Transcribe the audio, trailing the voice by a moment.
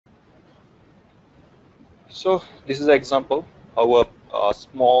So this is an example how a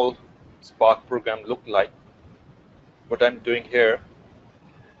small Spark program look like. What I'm doing here,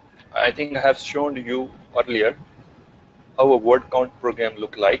 I think I have shown you earlier how a word count program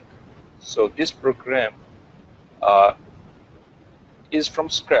look like. So this program uh, is from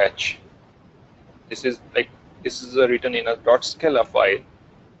scratch. This is written in a .scala file,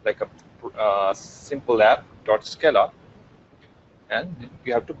 like a simple app .scala, and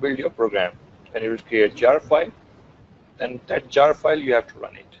you have to build your program. And you will create jar file, then that jar file you have to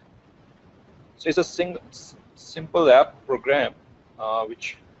run it. So it's a simple app program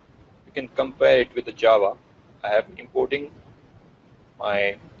which you can compare it with the Java. I have importing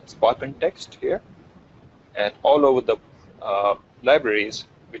my Spark context here, and all over the libraries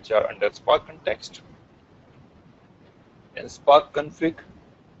which are under Spark context. And Spark config,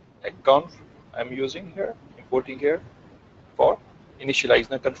 conf I'm using here, importing here for initializing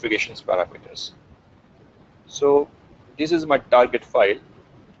the configurations parameters. So this is my target file,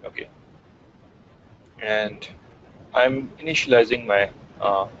 okay, and I'm initializing my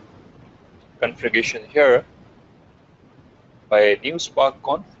configuration here by a new Spark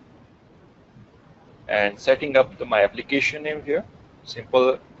conf and setting up my application name here,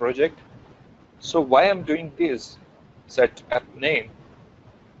 simple project. So why I'm doing this, set app name,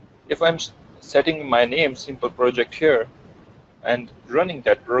 if I'm setting my name simple project here and running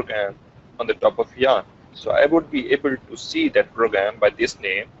that program on the top of Yarn, so I would be able to see that program by this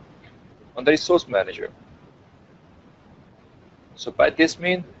name on the resource manager. So by this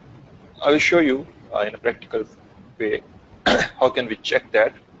mean, I will show you in a practical way how can we check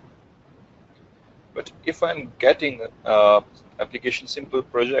that. But if I'm getting application simple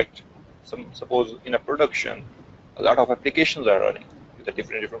project, suppose in a production, a lot of applications are running with a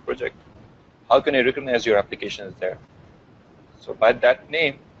different project, how can you recognize your application is there? So by that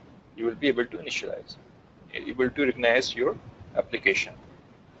name, you will be able to initialize, able to recognize your application.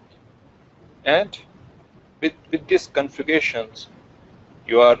 And with these configurations,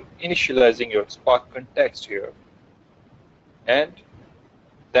 you are initializing your Spark context here, and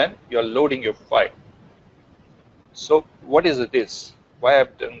then you are loading your file. So what is this? Why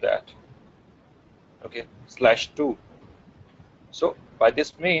I've done that? Okay, /2. So by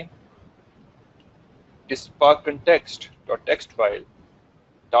this mean, this Spark context.txt file,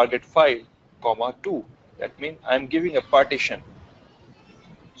 target file, comma 2. That means I'm giving a partition.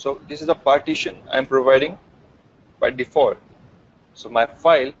 So this is a partition I'm providing by default. So my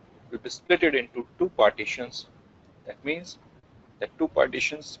file will be split into two partitions. That means that two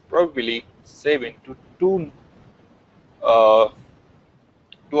partitions probably save into two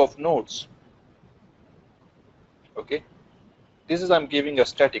of nodes. Okay, this is I'm giving a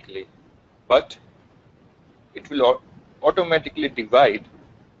statically, but it will automatically divide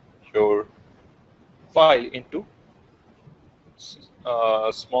your file into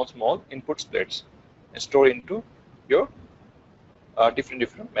small input splits and store into your different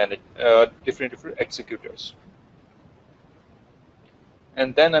executors.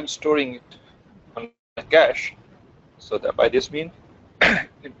 And then I'm storing it on a cache. So that by this mean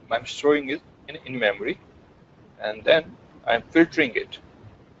I'm storing it in memory, and then I'm filtering it.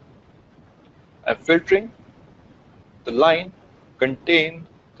 I'm filtering the line contain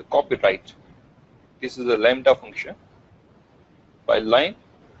the copyright. This is a lambda function. By line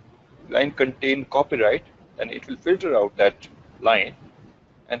contain copyright, then it will filter out that line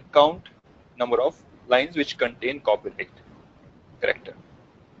and count number of lines which contain copyright character.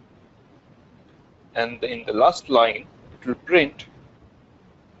 And in the last line, it will print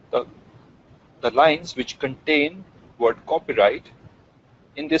the lines which contain word copyright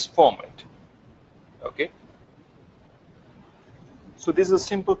in this format. Okay. So this is a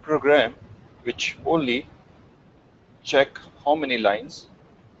simple program which only check how many lines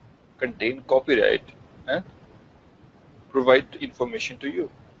contain copyright and provide information to you.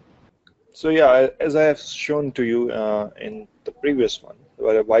 So yeah, as I have shown to you in the previous one,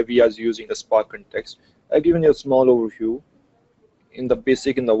 why we are using a Spark context, I've given you a small overview in the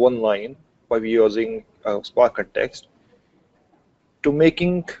basic, in the one line, why we are using Spark context to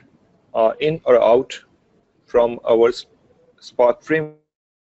making in or out from our Spark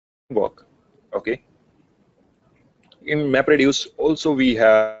framework. Okay. In MapReduce also we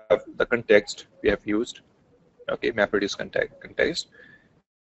have the context we have used. Okay, MapReduce context.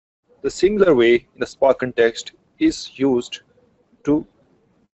 The similar way in the Spark context is used to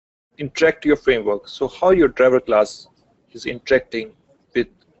interact your framework. So how your driver class is interacting with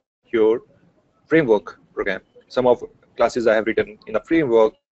your framework program. Some of classes I have written in a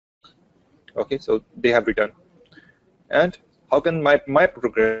framework. Okay, so they have written. And how can my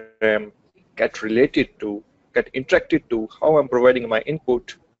program can get interacted to how I'm providing my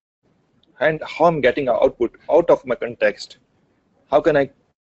input and how I'm getting an output out of my context. How can I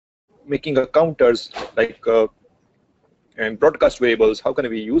making a counters like and broadcast variables, how can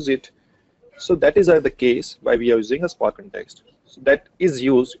we use it? So that is the case why we are using a Spark context. So that is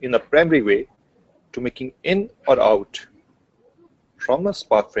used in a primary way to making in or out from a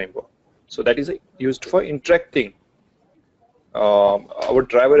Spark framework. So that is used for interacting our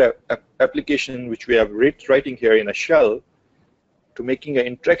driver application, which we are writing here in a shell, to making an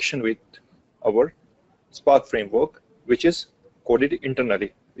interaction with our Spark framework, which is coded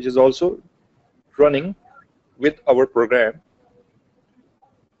internally, which is also running with our program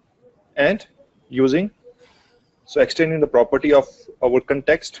and using, so extending the property of our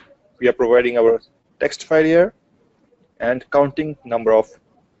context, we are providing our text file here and counting number of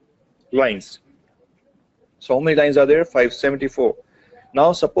lines. So how many lines are there? 574.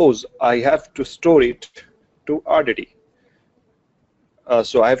 Now suppose I have to store it to RDD.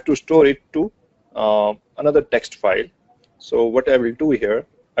 So I have to store it to another text file. So what I will do here,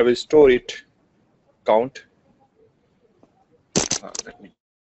 I will store it count. Let me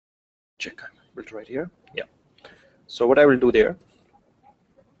check. I will right here. Yeah. So what I will do there,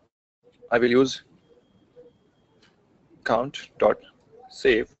 I will use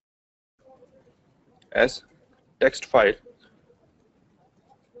count.save as text file,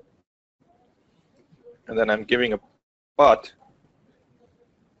 and then I'm giving a path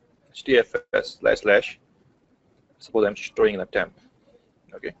htfs // suppose I'm storing in a temp.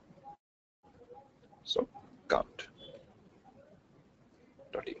 Okay, so count.txt.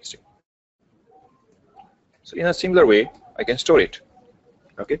 So in a similar way I can store it.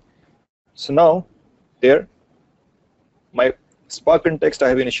 Okay, so now there my Spark context I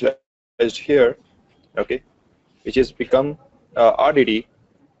have initialized here, okay, which is become RDD,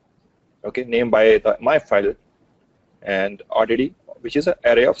 okay, named by my file, and RDD, which is an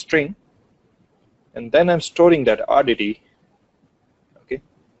array of string, and then I'm storing that RDD, okay,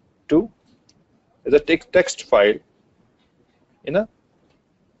 to as a text file in a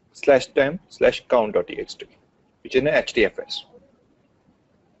 /temp/count.txt, which is an HDFS.